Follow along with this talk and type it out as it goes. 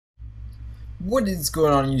What is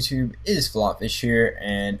going on YouTube? It is FlopFish here,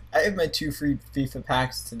 and I have my 2 free FIFA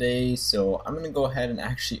packs today, so I'm going to go ahead and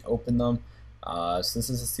actually open them. So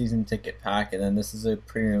this is a season ticket pack, and then this is a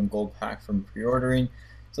premium gold pack from pre-ordering.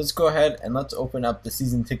 So let's go ahead and let's open up the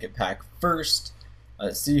season ticket pack first.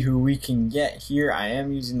 Let's see who we can get here. I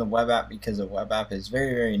am using the web app because the web app is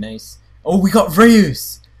very nice. Oh, we got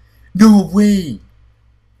Reyes! No way!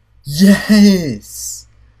 Yes!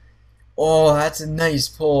 Oh, that's a nice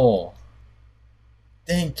pull.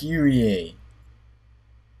 Thank you, EA.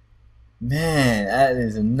 Man, that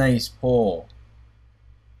is a nice pull.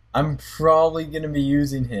 I'm probably going to be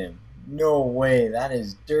using him. No way, that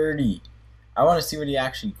is dirty. I want to see what he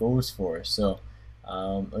actually goes for. So,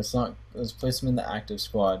 let's place him in the active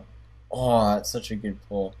squad. Oh, that's such a good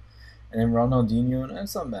pull. And then Ronaldinho,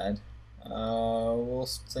 that's not bad. We'll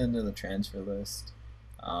send to the transfer list.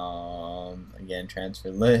 Again, transfer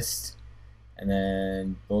list. And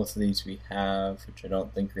then both of these we have, which I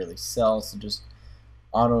don't think really sell, so just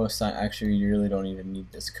auto assign. Actually, you really don't even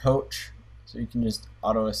need this coach, so you can just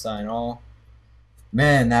auto assign all.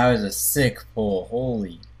 Man, that was a sick pull.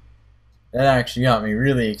 Holy, that actually got me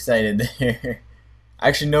really excited there. I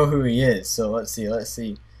actually know who he is, so let's see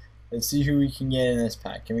who we can get in this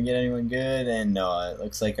pack. Can we get anyone good? And no, it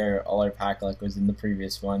looks like all our pack luck was in the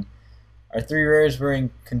previous one. Our 3 rares were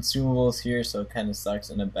in consumables here, so it kind of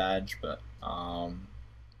sucks in a badge, but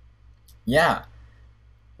yeah,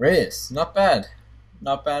 Reyes, not bad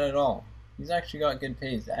at all. He's actually got good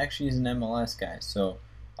pays. Actually, he's an MLS guy, so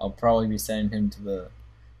I'll probably be sending him to the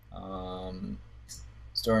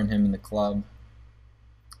storing him in the club.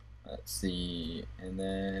 Let's see, and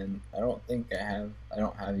then I don't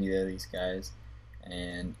have either of these guys,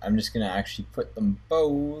 and I'm just gonna actually put them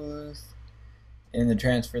both in the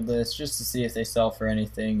transfer list just to see if they sell for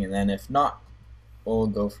anything, and then if not, we'll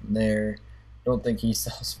go from there. Don't think he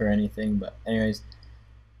sells for anything, but anyways,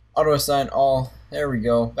 auto assign all. There we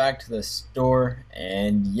go, back to the store,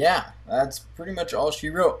 and yeah, that's pretty much all she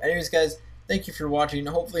wrote. Anyways guys, thank you for watching.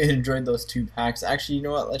 Hopefully you enjoyed those 2 packs. Actually, you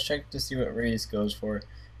know what, let's check to see what Reyes goes for,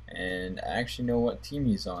 and I actually know what team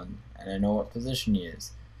he's on, and I know what position he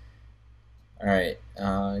is. Alright,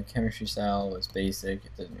 chemistry style was basic,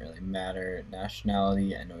 it doesn't really matter.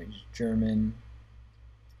 Nationality, I know he's German.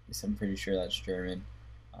 At least I'm pretty sure that's German.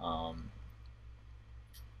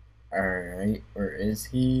 Alright, where is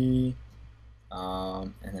he?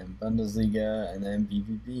 And then Bundesliga, and then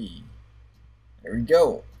BVB. There we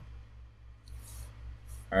go.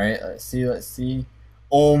 Alright, let's see.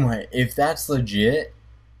 Oh my, if that's legit.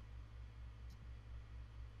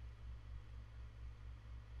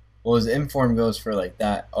 Well, his inform goes for like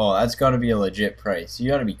that. Oh, that's gotta be a legit price.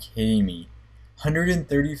 You gotta be kidding me.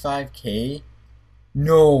 135k?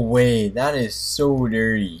 No way, that is so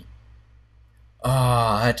dirty.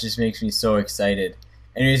 Ah, that just makes me so excited.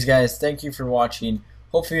 Anyways guys, thank you for watching.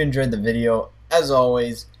 Hopefully you enjoyed the video. As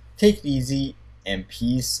always, take it easy and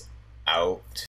peace out.